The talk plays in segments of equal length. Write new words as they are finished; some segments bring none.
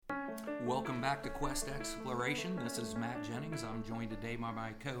Welcome back to Quest Exploration. This is Matt Jennings. I'm joined today by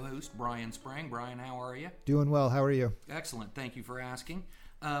my co-host, Brian Sprang. Brian, how are you? Doing well. How are you? Excellent. Thank you for asking.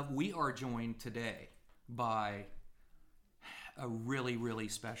 We are joined today by a really, really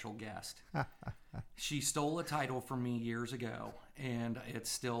special guest. She stole a title from me years ago, and it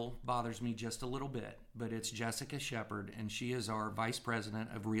still bothers me just a little bit, but it's Jessica Shepard, and she is our Vice President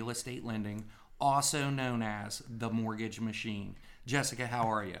of Real Estate Lending, also known as the Mortgage Machine. Jessica, how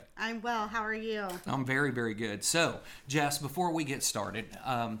are you? I'm well. How are you? I'm very, very good. So, Jess, before we get started,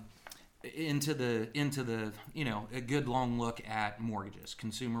 into the a good long look at mortgages,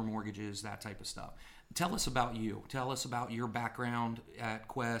 consumer mortgages, that type of stuff. Tell us about you. Tell us about your background at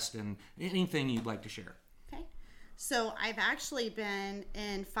Quest and anything you'd like to share. Okay. So I've actually been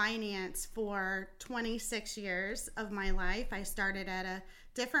in finance for 26 years of my life. I started at a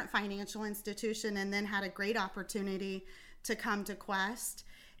different financial institution and then had a great opportunity to come to Quest.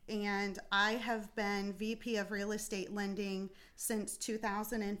 And I have been VP of Real Estate Lending since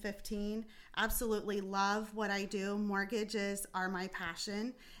 2015. Absolutely love what I do. Mortgages are my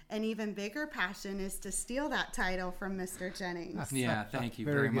passion. An even bigger passion is to steal that title from Mr. Jennings. Yeah, thank you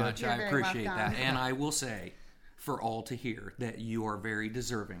very much. I appreciate that. And I will say, for all to hear, that you are very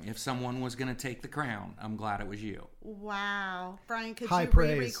deserving. If someone was going to take the crown, I'm glad it was you. Wow. Brian, could High you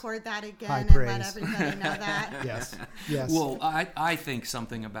praise. re-record that again High and praise. let everybody know that? Yes. Yes. Well, I think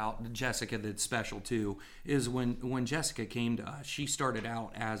something about Jessica that's special too is when Jessica came to us, she started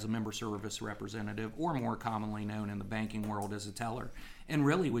out as a member service representative, or more commonly known in the banking world as a teller, and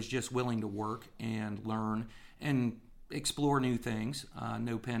really was just willing to work and learn and explore new things.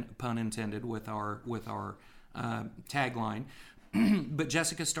 No pun intended with our tagline. But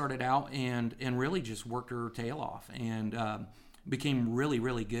Jessica started out and really just worked her tail off and became really,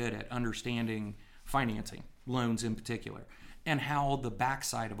 really good at understanding financing, loans in particular, and how the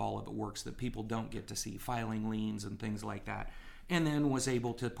backside of all of it works that people don't get to see, filing liens and things like that. And then was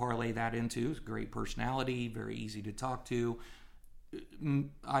able to parlay that into great personality, very easy to talk to.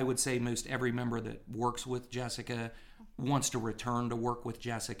 I would say most every member that works with Jessica wants to return to work with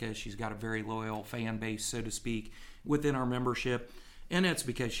Jessica. She's got a very loyal fan base, so to speak, within our membership. And it's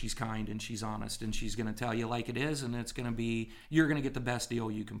because she's kind and she's honest and she's going to tell you like it is, and it's going to be, you're going to get the best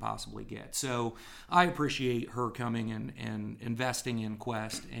deal you can possibly get. So I appreciate her coming and investing in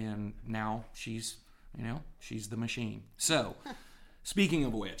Quest, and now she's the machine. So speaking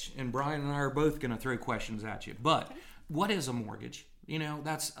of which, and Brian and I are both going to throw questions at you, but what is a mortgage?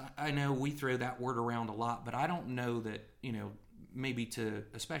 I know we throw that word around a lot, but I don't know that, maybe to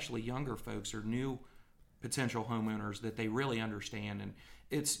especially younger folks or new potential homeowners that they really understand, and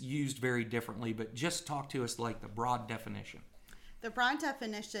it's used very differently, but just talk to us like the broad definition. The broad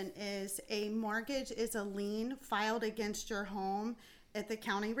definition is a mortgage is a lien filed against your home at the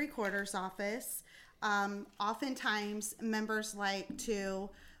county recorder's office. Oftentimes members like to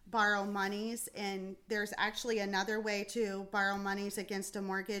borrow monies, and there's actually another way to borrow monies against a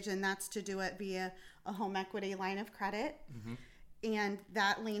mortgage, and that's to do it via a home equity line of credit. Mm-hmm. And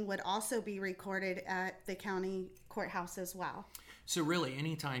that lien would also be recorded at the county courthouse as well. So really,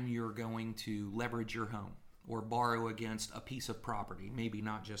 anytime you're going to leverage your home or borrow against a piece of property, maybe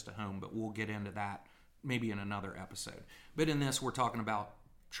not just a home, but we'll get into that maybe in another episode. But in this, we're talking about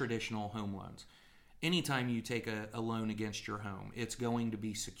traditional home loans. Anytime you take a loan against your home, it's going to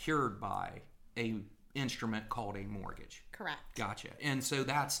be secured by a instrument called a mortgage. Correct. Gotcha. And so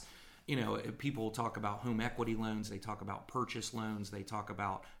that's, people talk about home equity loans, they talk about purchase loans, they talk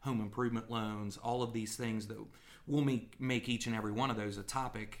about home improvement loans, all of these things that we'll make each and every one of those a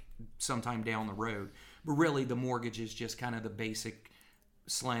topic sometime down the road. But really, the mortgage is just kind of the basic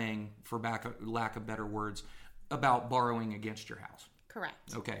slang, for lack of better words, about borrowing against your house.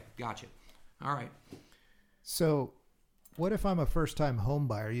 Correct. Okay, gotcha. All right. So what if I'm a first-time home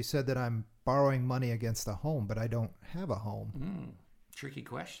buyer? You said that I'm borrowing money against a home, but I don't have a home. Tricky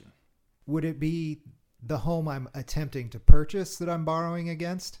question. Would it be the home I'm attempting to purchase that I'm borrowing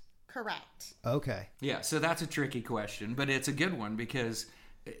against? Correct. Okay. Yeah, so that's a tricky question, but it's a good one because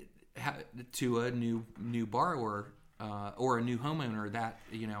to a new borrower or a new homeowner, that,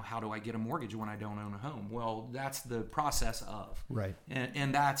 how do I get a mortgage when I don't own a home? Well, that's the process of. Right.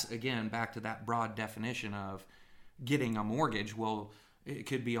 And that's, again, back to that broad definition of getting a mortgage. Well, it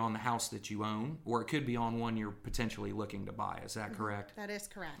could be on the house that you own, or it could be on one you're potentially looking to buy. Is that correct? That is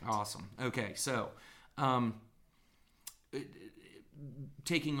correct. Awesome. Okay, so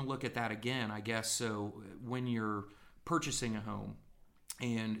taking a look at that again, I guess, so when you're purchasing a home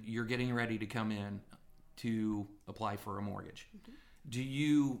and you're getting ready to come in to apply for a mortgage, do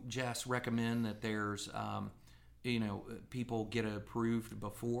you, Jess, recommend that there's, people get approved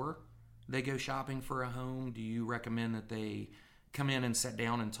before they go shopping for a home, do you recommend that they come in and sit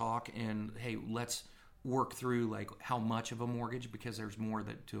down and talk and, hey, let's work through like how much of a mortgage, because there's more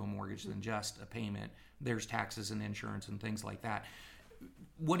to a mortgage than just a payment. There's taxes and insurance and things like that.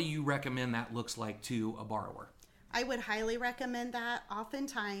 What do you recommend that looks like to a borrower? I would highly recommend that.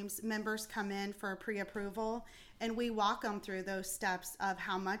 Oftentimes, members come in for a pre-approval, and we walk them through those steps of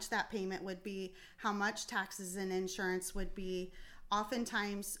how much that payment would be, how much taxes and insurance would be.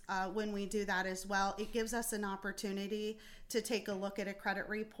 Oftentimes, when we do that as well, it gives us an opportunity to take a look at a credit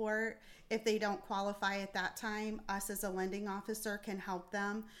report. If they don't qualify at that time, us as a lending officer can help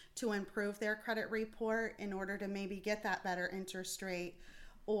them to improve their credit report in order to maybe get that better interest rate,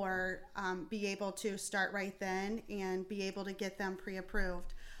 or be able to start right then and be able to get them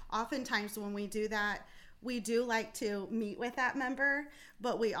pre-approved. Oftentimes when we do that, we do like to meet with that member,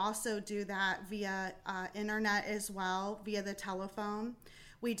 but we also do that via internet as well, via the telephone.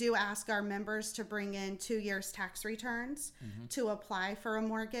 We do ask our members to bring in 2 years tax returns to apply for a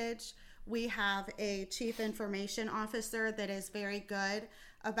mortgage. We have a chief information officer that is very good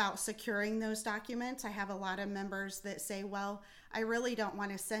about securing those documents. I have a lot of members that say, well, I really don't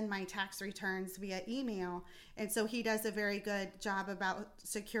want to send my tax returns via email. And so he does a very good job about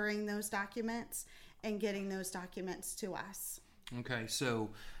securing those documents and getting those documents to us. Okay, so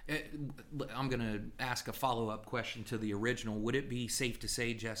I'm going to ask a follow-up question to the original. Would it be safe to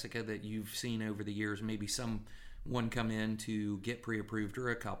say, Jessica, that you've seen over the years maybe someone come in to get pre-approved, or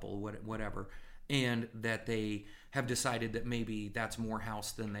a couple, whatever, and that they have decided that maybe that's more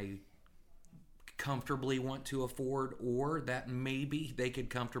house than they comfortably want to afford, or that maybe they could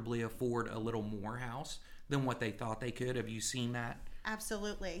comfortably afford a little more house than what they thought they could? Have you seen that?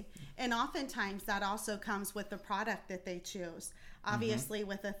 Absolutely. And oftentimes that also comes with the product that they choose. Obviously,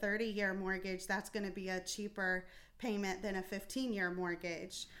 with a 30-year mortgage, that's going to be a cheaper payment than a 15-year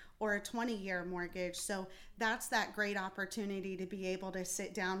mortgage or a 20-year mortgage. So that's that great opportunity to be able to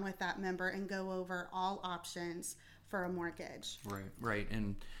sit down with that member and go over all options for a mortgage. Right.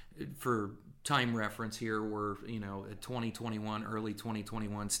 And for time reference here, we're, at 2021, early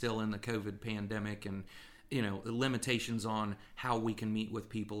 2021, still in the COVID pandemic, and limitations on how we can meet with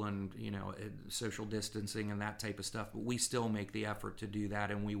people and, social distancing and that type of stuff. But we still make the effort to do that,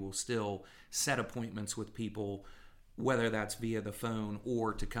 and we will still set appointments with people, whether that's via the phone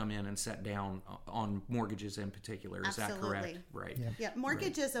or to come in and sit down on mortgages in particular. Is Absolutely. That correct? Right. Yeah.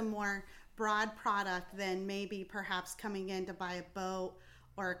 Mortgage is a more broad product than maybe perhaps coming in to buy a boat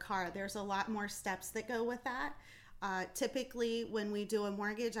or a car. There's a lot more steps that go with that. Typically, when we do a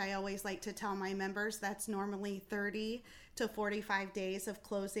mortgage, I always like to tell my members that's normally 30 to 45 days of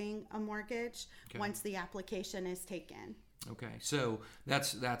closing a mortgage once the application is taken. Okay, so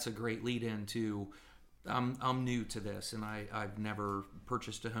that's a great lead into. I'm new to this, and I've never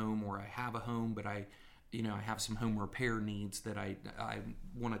purchased a home, or I have a home, but I have some home repair needs that I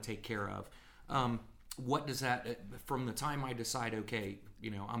want to take care of. What does that, from the time I decide, okay,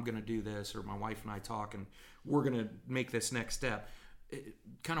 I'm going to do this, or my wife and I talk and we're going to make this next step,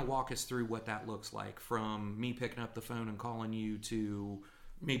 kind of walk us through what that looks like, from me picking up the phone and calling you to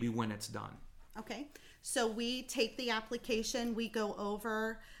maybe when it's done. Okay, so we take the application, we go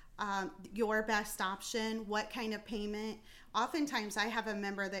over your best option, what kind of payment. Oftentimes I have a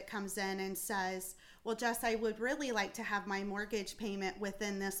member that comes in and says, well, Jess, I would really like to have my mortgage payment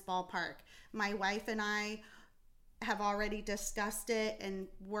within this ballpark. My wife and I have already discussed it, and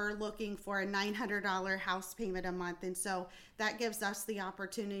we're looking for a $900 house payment a month. And so that gives us the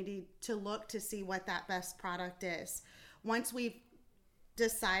opportunity to look to see what that best product is. Once they've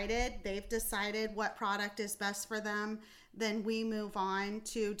decided what product is best for them, then we move on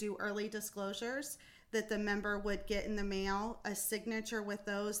to do early disclosures that the member would get in the mail, a signature with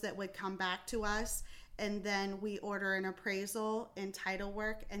those that would come back to us, and then we order an appraisal and title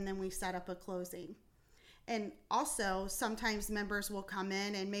work, and then we set up a closing. And also, sometimes members will come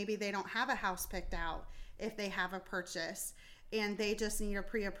in and maybe they don't have a house picked out if they have a purchase, and they just need a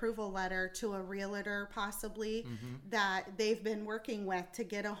pre-approval letter to a realtor possibly that they've been working with to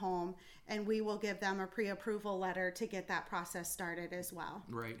get a home, and we will give them a pre-approval letter to get that process started as well.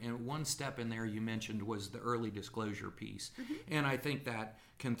 Right, and one step in there you mentioned was the early disclosure piece. And I think that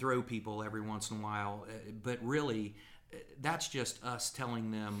can throw people every once in a while, but really that's just us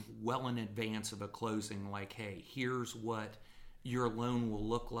telling them well in advance of a closing, like, hey, here's what your loan will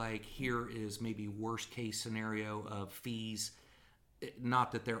look like. Here is maybe worst case scenario of fees.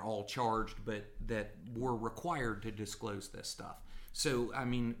 Not that they're all charged, but that we're required to disclose this stuff. So, I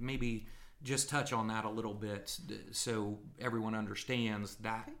mean, maybe just touch on that a little bit so everyone understands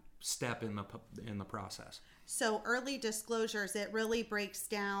that step in the process. So early disclosures, it really breaks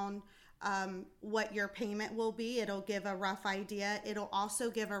down what your payment will be. It'll give a rough idea. It'll also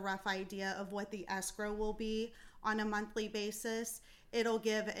give a rough idea of what the escrow will be on a monthly basis. It'll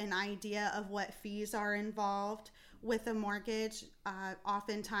give an idea of what fees are involved with a mortgage.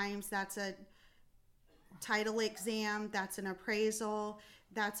 Oftentimes that's a title exam, that's an appraisal,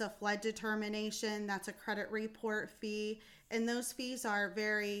 that's a flood determination, that's a credit report fee. And those fees are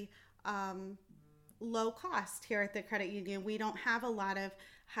very low cost here at the credit union. We don't have a lot of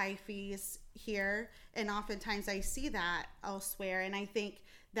high fees here, and oftentimes I see that elsewhere, and I think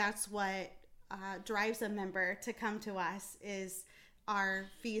that's what drives a member to come to us is our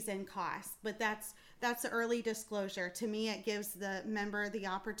fees and costs. But that's the early disclosure. To me, it gives the member the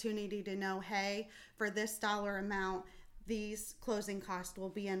opportunity to know, hey, for this dollar amount, these closing costs will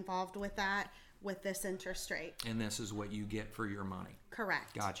be involved with that, with this interest rate. And this is what you get for your money.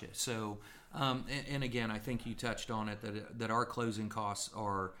 Correct. Gotcha. So, and again, I think you touched on it, that our closing costs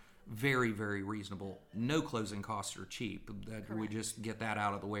are very, very reasonable. No closing costs are cheap. We just get that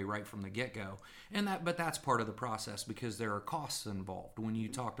out of the way right from the get-go. But that's part of the process because there are costs involved. When you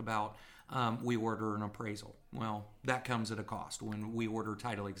talked about we order an appraisal, well, that comes at a cost. When we order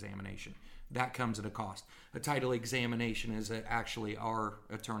title examination, that comes at a cost. A title examination is actually our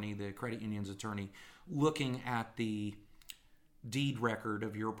attorney, the credit union's attorney, looking at the deed record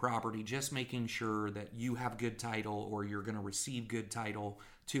of your property, just making sure that you have good title or you're going to receive good title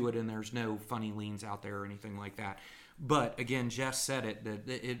to it and there's no funny liens out there or anything like that. But again, Jess said it, that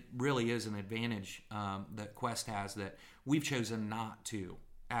it really is an advantage that Quest has, that we've chosen not to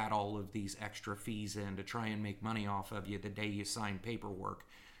add all of these extra fees in to try and make money off of you the day you sign paperwork.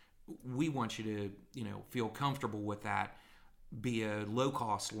 We want you to, feel comfortable with that, be a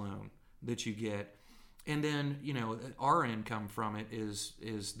low-cost loan that you get. And then, our income from it is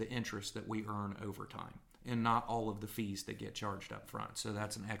the interest that we earn over time and not all of the fees that get charged up front. So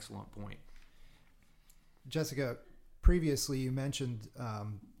that's an excellent point. Jessica, previously you mentioned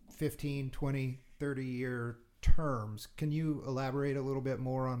 15, 20, 30-year terms. Can you elaborate a little bit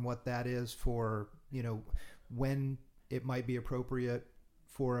more on what that is for, when it might be appropriate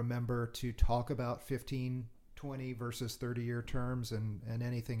for a member to talk about 15, 20 versus 30-year terms and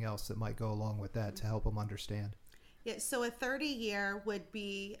anything else that might go along with that to help them understand? Yeah, so a 30-year would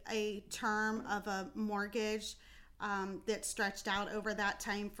be a term of a mortgage that's stretched out over that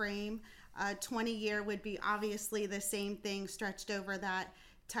time frame. 20-year would be obviously the same thing, stretched over that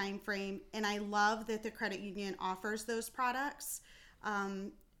time frame. And I love that the credit union offers those products,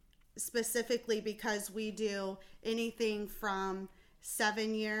 specifically because we do anything from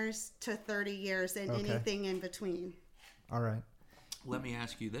 7 years to 30 years and anything in between. All right. Let me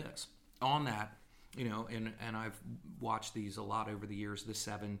ask you this. On that, and I've watched these a lot over the years, the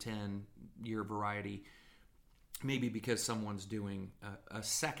 7, 10-year variety, maybe because someone's doing a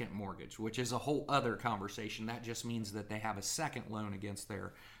second mortgage, which is a whole other conversation. That just means that they have a second loan against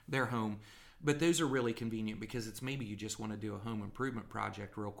their home. But those are really convenient because it's maybe you just want to do a home improvement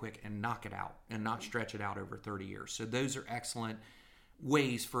project real quick and knock it out and not stretch it out over 30 years. So those are excellent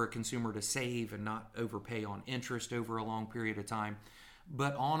ways for a consumer to save and not overpay on interest over a long period of time.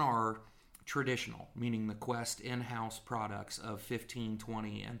 But on our traditional, meaning the Quest in-house products of 15,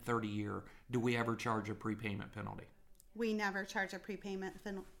 20, and 30 year, do we ever charge a prepayment penalty? We never charge a prepayment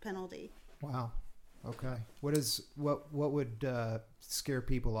penalty. Wow. Okay. What would scare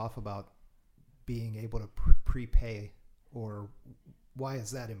people off about being able to prepay, or why is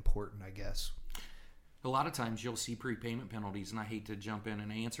that important, I guess? A lot of times you'll see prepayment penalties, and I hate to jump in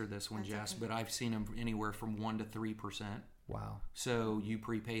and answer this one, Jess, but I've seen them anywhere from 1% to 3%. Wow. So you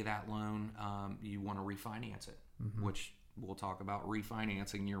prepay that loan, you want to refinance it, which we'll talk about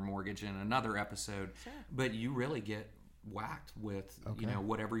refinancing your mortgage in another episode. Sure. But you really get whacked with,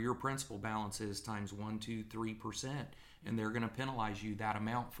 whatever your principal balance is times 1, 2, 3%, and they're going to penalize you that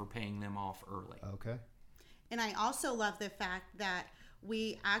amount for paying them off early. Okay. And I also love the fact that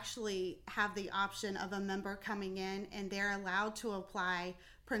we actually have the option of a member coming in and they're allowed to apply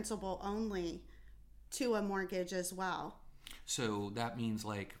principal only to a mortgage as well. So that means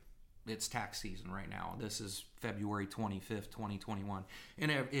like it's tax season right now. This is February 25th, 2021.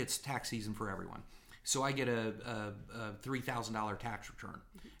 And it's tax season for everyone. So I get a $3,000 tax return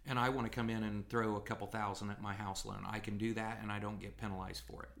and I want to come in and throw a couple thousand at my house loan. I can do that and I don't get penalized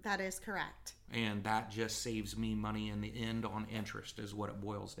for it. That is correct. And that just saves me money in the end on interest is what it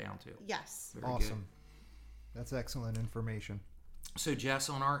boils down to. Yes. Very awesome. Good. That's excellent information. So Jess,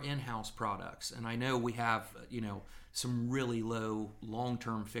 on our in-house products, and I know we have, some really low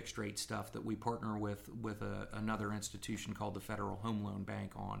long-term fixed rate stuff that we partner with another institution called the Federal Home Loan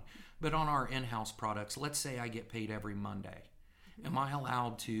Bank on. But on our in-house products, let's say I get paid every Monday. am I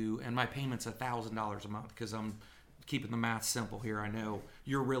allowed to, and my payment's $1,000 a month, because I'm keeping the math simple here. I know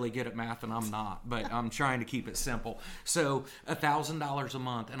you're really good at math and I'm not, but I'm trying to keep it simple. So $1,000 a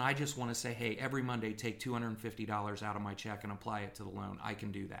month, and I just want to say, hey, every Monday take $250 out of my check and apply it to the loan. I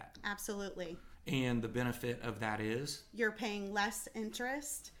can do that. Absolutely. And the benefit of that is? You're paying less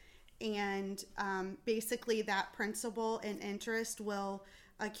interest, and basically that principal and interest will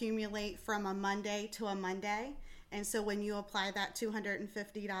accumulate from a Monday to a Monday. And so when you apply that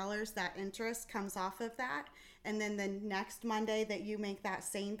 $250, that interest comes off of that. And then the next Monday that you make that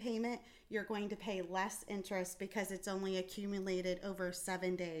same payment, you're going to pay less interest because it's only accumulated over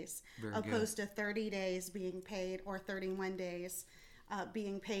 7 days, opposed to 30 days being paid, or 31 days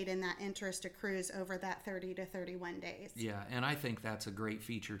being paid, and that interest accrues over that 30 to 31 days. Yeah, and I think that's a great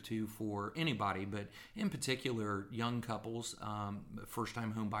feature too for anybody, but in particular young couples,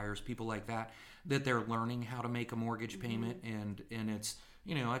 first-time home buyers, people like that they're learning how to make a mortgage payment, and it's,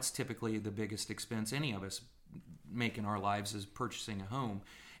 you know, it's typically the biggest expense any of us make in our lives is purchasing a home.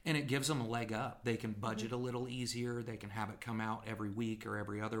 And it gives them a leg up. They can budget a little easier. They can have it come out every week or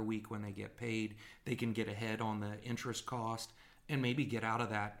every other week when they get paid. They can get ahead on the interest cost and maybe get out of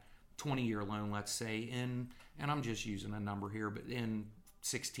that 20-year loan, let's say, and I'm just using a number here, but in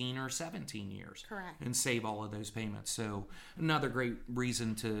 16 or 17 years. Correct. And save all of those payments. So another great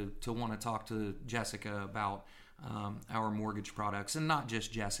reason to want to talk to Jessica about our mortgage products, and not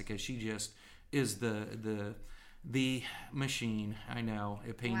just Jessica. She just is the machine. I know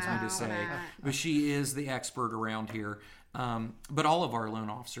it pains me to say, but she is the expert around here. But all of our loan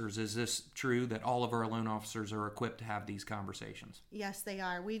officers, is this true that all of our loan officers are equipped to have these conversations? Yes, they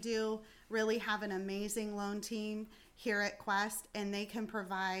are. We do really have an amazing loan team here at Quest, and they can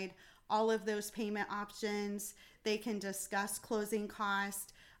provide all of those payment options. They can discuss closing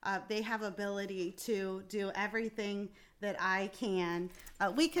costs. They have ability to do everything that I can.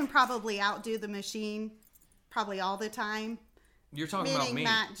 We can probably outdo the machine probably all the time. You're talking about me.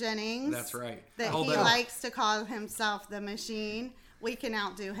 Matt Jennings. That's right. That he likes to call himself the machine. We can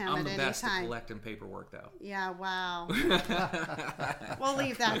outdo him at any time. I'm the best at collecting paperwork, though. Yeah, wow. We'll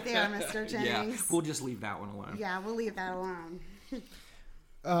leave that there, Mr. Jennings. Yeah, we'll just leave that one alone. Yeah, we'll leave that alone.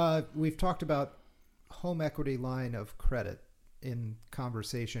 We've talked about home equity line of credit in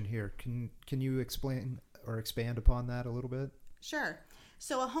conversation here. Can you explain or expand upon that a little bit? Sure.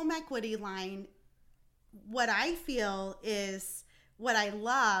 So a home equity line, what I feel is, what I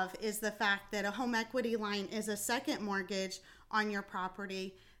love is the fact that a home equity line is a second mortgage on your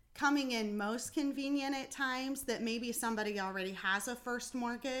property, coming in most convenient at times that maybe somebody already has a first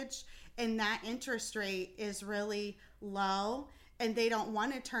mortgage and that interest rate is really low and they don't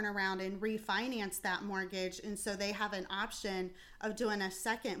want to turn around and refinance that mortgage. And so they have an option of doing a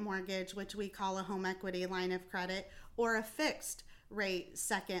second mortgage, which we call a home equity line of credit, or a fixed rate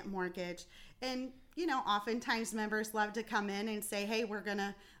second mortgage. And you know, oftentimes members love to come in and say, hey, we're going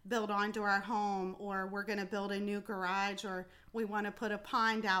to build onto our home, or we're going to build a new garage, or we want to put a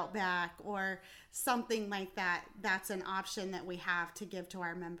pond out back, or something like that. That's an option that we have to give to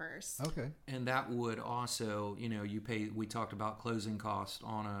our members. Okay. And that would also, you know, we talked about closing costs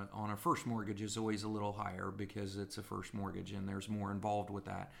on a first mortgage is always a little higher because it's a first mortgage and there's more involved with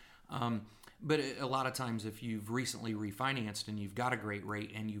that. But a lot of times if you've recently refinanced and you've got a great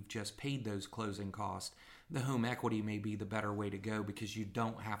rate and you've just paid those closing costs, the home equity may be the better way to go because you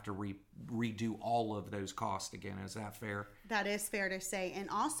don't have to redo all of those costs again. Is that fair? That is fair to say. And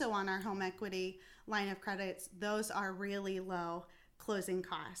also on our home equity line of credits, those are really low closing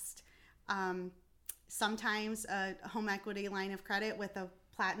costs. Sometimes a home equity line of credit with a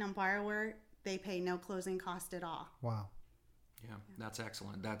platinum borrower, they pay no closing cost at all. Wow. Yeah, that's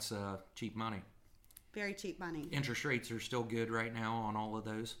excellent. That's cheap money. Very cheap money. Interest rates are still good right now on all of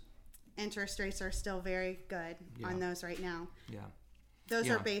those? Interest rates are still very good on those right now. Yeah. Those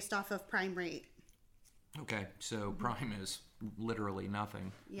are based off of prime rate. Okay, so prime is literally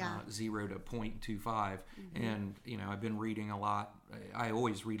nothing. Yeah. 0 to 0.25. And, you know, I've been reading a lot. I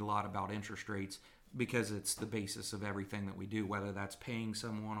always read a lot about interest rates because it's the basis of everything that we do, whether that's paying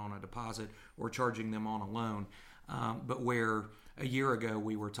someone on a deposit or charging them on a loan. But where a year ago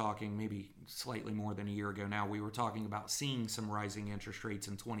we were talking, maybe slightly more than a year ago now, we were talking about seeing some rising interest rates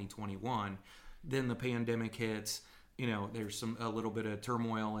in 2021. Then the pandemic hits. You know, there's a little bit of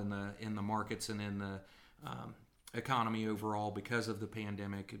turmoil in the markets and in the economy overall because of the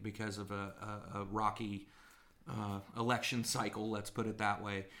pandemic, because of a rocky election cycle, let's put it that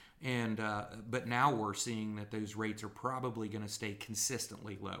way. And but now we're seeing that those rates are probably going to stay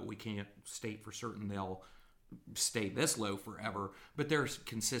consistently low. We can't state for certain they'll stay this low forever, but they're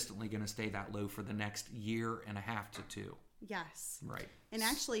consistently going to stay that low for the next year and a half to two. Yes. Right. And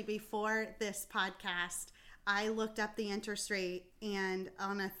actually, before this podcast, I looked up the interest rate, and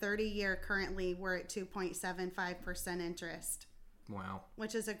on a 30-year currently, we're at 2.75% interest. Wow.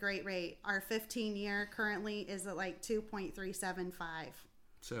 Which is a great rate. Our 15-year currently is at like 2.375.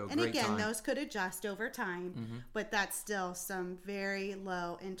 So, and great again, time. those could adjust over time, but that's still some very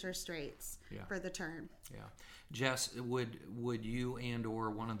low interest rates for the term. Yeah. Jess, would you and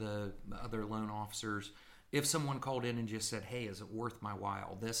or one of the other loan officers, if someone called in and just said, hey, is it worth my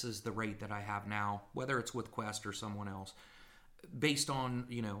while? This is the rate that I have now, whether it's with Quest or someone else, based on,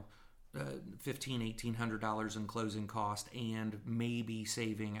 $1,500, $1,800 in closing cost and maybe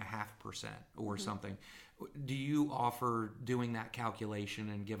saving 0.5% or something. Do you offer doing that calculation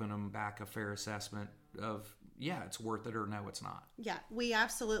and giving them back a fair assessment of, yeah, it's worth it, or no, it's not? Yeah, we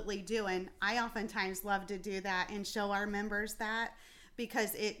absolutely do. And I oftentimes love to do that and show our members that,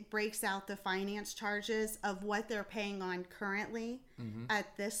 because it breaks out the finance charges of what they're paying on currently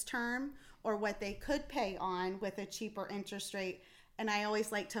at this term, or what they could pay on with a cheaper interest rate. And I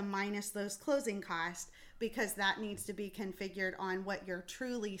always like to minus those closing costs, because that needs to be configured on what you're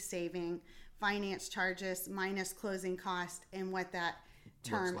truly saving, finance charges minus closing cost, and what that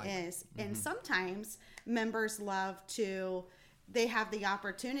term is. And sometimes members love to, they have the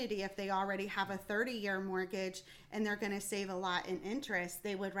opportunity, if they already have a 30-year mortgage and they're going to save a lot in interest,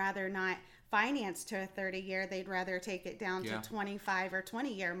 they would rather not finance to a 30-year. They'd rather take it down to 25 or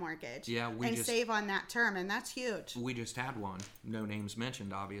 20-year mortgage and save on that term. And that's huge. We just had one, no names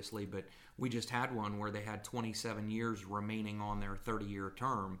mentioned, obviously, but we just had one where they had 27 years remaining on their 30-year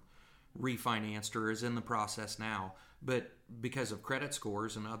term, refinanced or is in the process now. But because of credit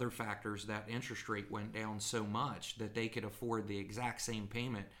scores and other factors, that interest rate went down so much that they could afford the exact same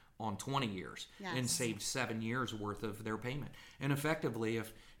payment on 20 years and saved 7 years worth of their payment. And effectively,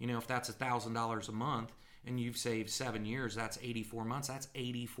 if that's $1,000 a month and you've saved 7 years, that's 84 months. That's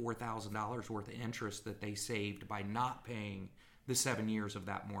 $84,000 worth of interest that they saved by not paying the 7 years of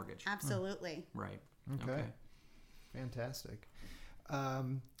that mortgage. Absolutely. Right. Okay. Fantastic.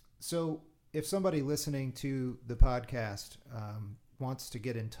 So if somebody listening to the podcast wants to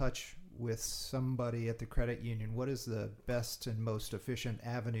get in touch with somebody at the credit union, what is the best and most efficient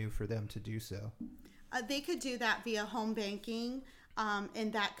avenue for them to do so? They could do that via home banking,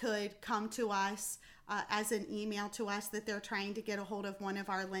 and that could come to us as an email to us that they're trying to get a hold of one of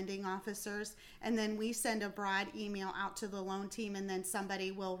our lending officers, and then we send a broad email out to the loan team, and then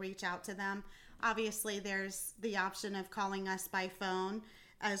somebody will reach out to them. Obviously, there's the option of calling us by phone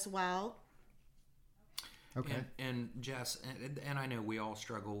as well. Okay. And Jess, and I know we all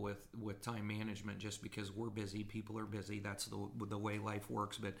struggle with time management just because we're busy. People are busy. That's the way life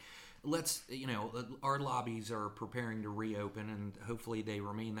works. But our lobbies are preparing to reopen, and hopefully they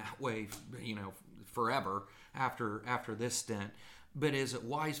remain that way, forever after this stint. But is it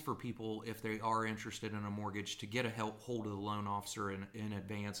wise for people, if they are interested in a mortgage, to get a hold of the loan officer in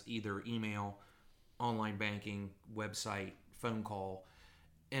advance, either email, online banking, website, phone call,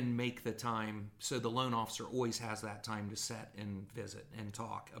 and make the time so the loan officer always has that time to set and visit and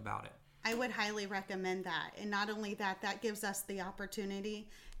talk about it? I would highly recommend that. And not only that, that gives us the opportunity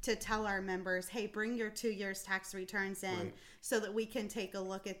to tell our members, hey, bring your 2 years tax returns in so that we can take a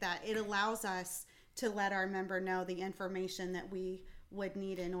look at that. It allows us to let our member know the information that we would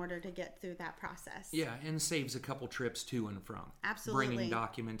need in order to get through that process. Yeah, and saves a couple trips to and from. Absolutely. Bringing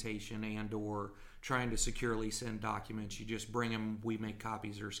documentation and or trying to securely send documents. You just bring them, we make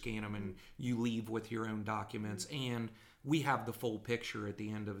copies or scan them, and you leave with your own documents. And we have the full picture at the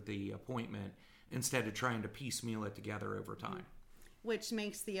end of the appointment instead of trying to piecemeal it together over time. Which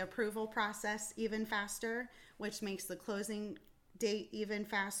makes the approval process even faster, which makes the closing date even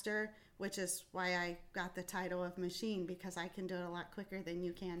faster, which is why I got the title of machine, because I can do it a lot quicker than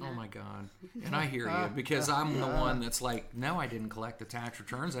you can now. Oh my God. And I hear you, because I'm the one that's like, no, I didn't collect the tax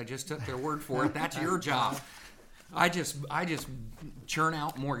returns. I just took their word for it. That's your job. I just churn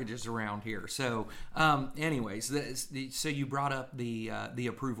out mortgages around here. So anyways, so you brought up the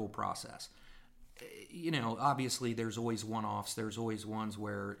approval process. Obviously there's always one-offs. There's always ones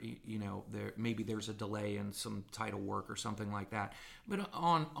where, maybe there's a delay in some title work or something like that. But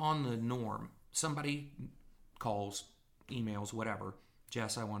on the norm, somebody calls, emails, whatever.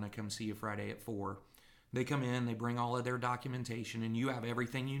 Jess, I want to come see you Friday at 4. They come in, they bring all of their documentation, and you have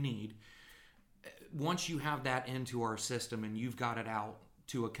everything you need. Once you have that into our system and you've got it out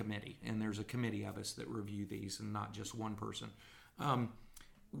to a committee, and there's a committee of us that review these and not just one person,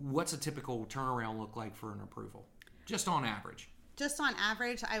 what's a typical turnaround look like for an approval? Just on average. just on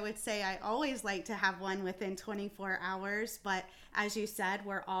average, I would say I always like to have one within 24 hours. But as you said,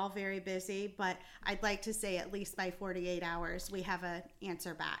 we're all very busy. But I'd like to say at least by 48 hours, we have an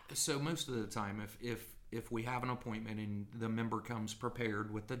answer back. So most of the time, if we have an appointment and the member comes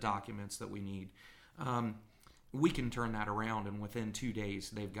prepared with the documents that we need, we can turn that around, and within 2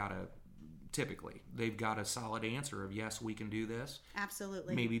 days, they've got a solid answer of yes, we can do this.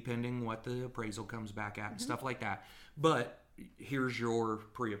 Absolutely. Maybe pending what the appraisal comes back at and stuff like that. But here's your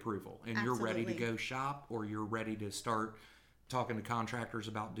pre-approval, and you're ready to go shop, or you're ready to start talking to contractors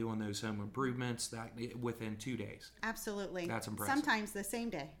about doing those home improvements that within 2 days. Absolutely. That's impressive. Sometimes the same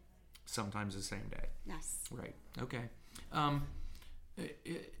day. Sometimes the same day. Yes. Right. Okay.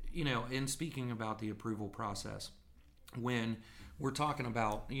 In speaking about the approval process, when we're talking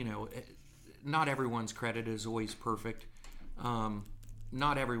about, not everyone's credit is always perfect.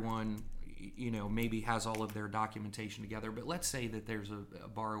 Not everyone, maybe has all of their documentation together. But let's say that there's a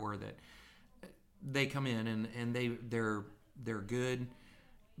borrower that they come in and they're good,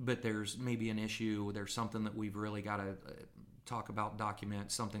 but there's maybe an issue. There's something that we've really got to talk about,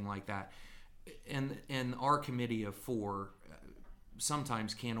 document, something like that. And our committee of 4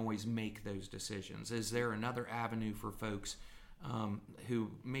 sometimes can't always make those decisions. Is there another avenue for folks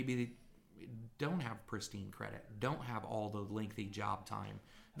who maybe don't have pristine credit, don't have all the lengthy job time,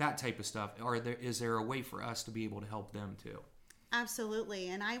 that type of stuff? Is there a way for us to be able to help them too? Absolutely.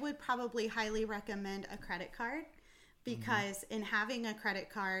 And I would probably highly recommend a credit card, because in having a credit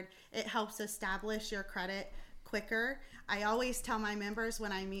card, it helps establish your credit quicker. I always tell my members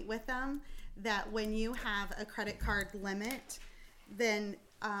when I meet with them that when you have a credit card limit, then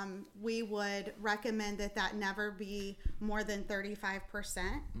we would recommend that never be more than 35%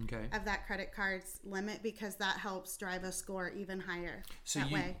 of that credit card's limit, because that helps drive a score even higher.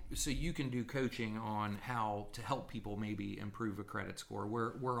 So you can do coaching on how to help people maybe improve a credit score.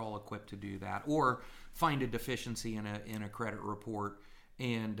 We're all equipped to do that, or find a deficiency in a credit report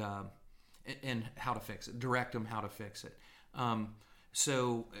and how to fix it. Direct them how to fix it.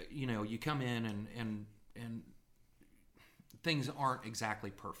 So you come in and things aren't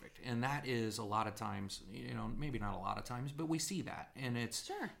exactly perfect, and that is a lot of times, maybe not a lot of times, but we see that, and it's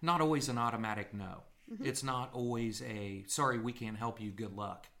not always an automatic no. It's not always a sorry, we can't help you, good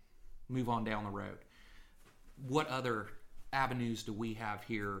luck, move on down the road. What other avenues do we have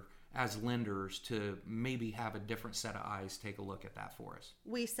here as lenders to maybe have a different set of eyes take a look at that for us?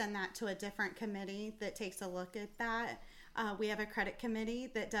 We send that to a different committee that takes a look at that. We have a credit committee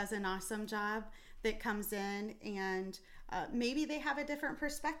that does an awesome job, that comes in and maybe they have a different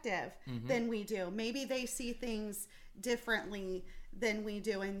perspective than we do. Maybe they see things differently than we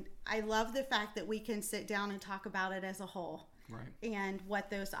do. And I love the fact that we can sit down and talk about it as a whole, and what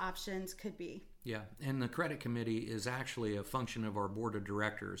those options could be. Yeah, and the credit committee is actually a function of our board of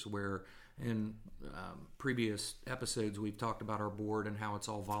directors, where in previous episodes we've talked about our board and how it's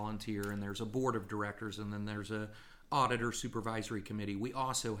all volunteer, and there's a board of directors, and then there's a auditor supervisory committee. We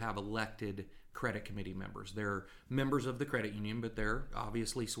also have elected credit committee members. They're members of the credit union, but they're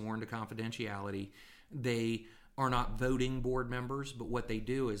obviously sworn to confidentiality. They are not voting board members, but what they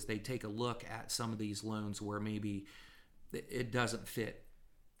do is they take a look at some of these loans where maybe it doesn't fit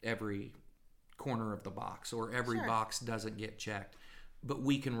every corner of the box, or every box doesn't get checked. But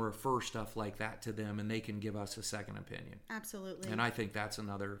we can refer stuff like that to them, and they can give us a second opinion. Absolutely. And I think that's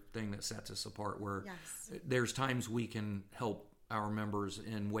another thing that sets us apart, where there's times we can help our members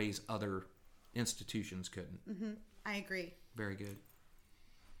in ways other institutions couldn't. I agree. Very good.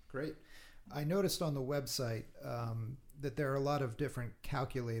 Great. I noticed on the website that there are a lot of different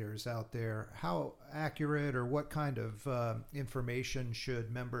calculators out there. How accurate, or what kind of information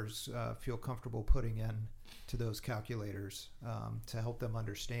should members feel comfortable putting in to those calculators to help them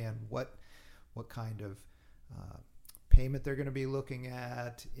understand what kind of payment they're going to be looking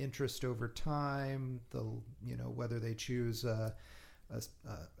at, interest over time, whether they choose an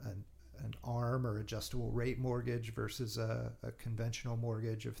ARM or adjustable rate mortgage versus a conventional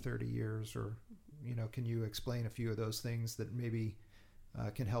mortgage of 30 years, or can you explain a few of those things that maybe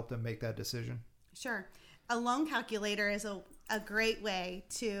can help them make that decision? Sure. A loan calculator is a great way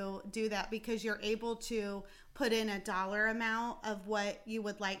to do that, because you're able to put in a dollar amount of what you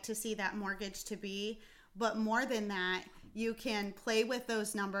would like to see that mortgage to be. But more than that, you can play with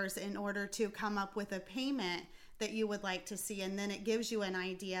those numbers in order to come up with a payment that you would like to see. And then it gives you an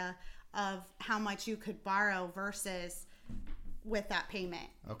idea of how much you could borrow versus with that payment.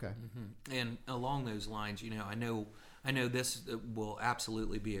 Okay. And along those lines, I know this will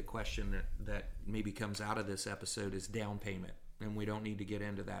absolutely be a question that maybe comes out of this episode, is down payment. And we don't need to get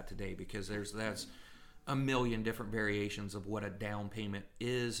into that today, because that's a million different variations of what a down payment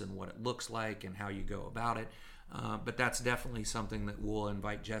is and what it looks like and how you go about it. But that's definitely something that we'll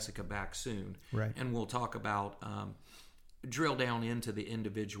invite Jessica back soon. Right. And we'll talk about, drill down into the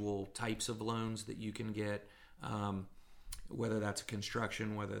individual types of loans that you can get, whether that's a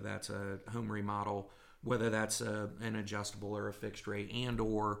construction, whether that's a home remodel, whether that's an adjustable or a fixed rate, and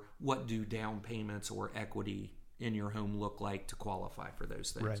or what do down payments or equity in your home look like to qualify for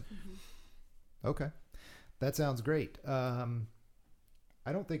those things. Right. Okay. That sounds great.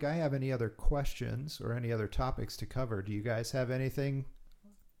 I don't think I have any other questions or any other topics to cover. Do you guys have anything?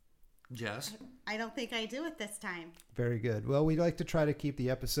 Jess? I don't think I do at this time. Very good. Well, we like to try to keep the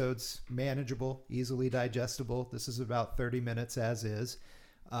episodes manageable, easily digestible. This is about 30 minutes as is.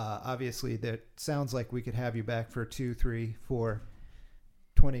 Obviously, that sounds like we could have you back for 2, 3, 4,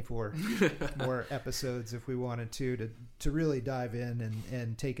 24 more episodes if we wanted to really dive in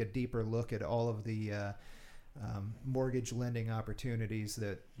and take a deeper look at all of the mortgage lending opportunities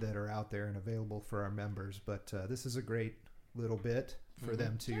that are out there and available for our members. But this is a great little bit for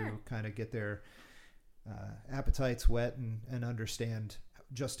them to kind of get their appetites wet and understand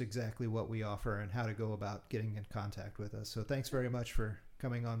just exactly what we offer and how to go about getting in contact with us. So thanks very much for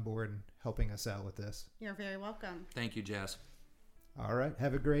coming on board and helping us out with this. You're very welcome. Thank you, Jess. All right.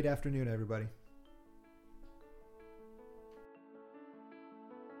 Have a great afternoon, everybody.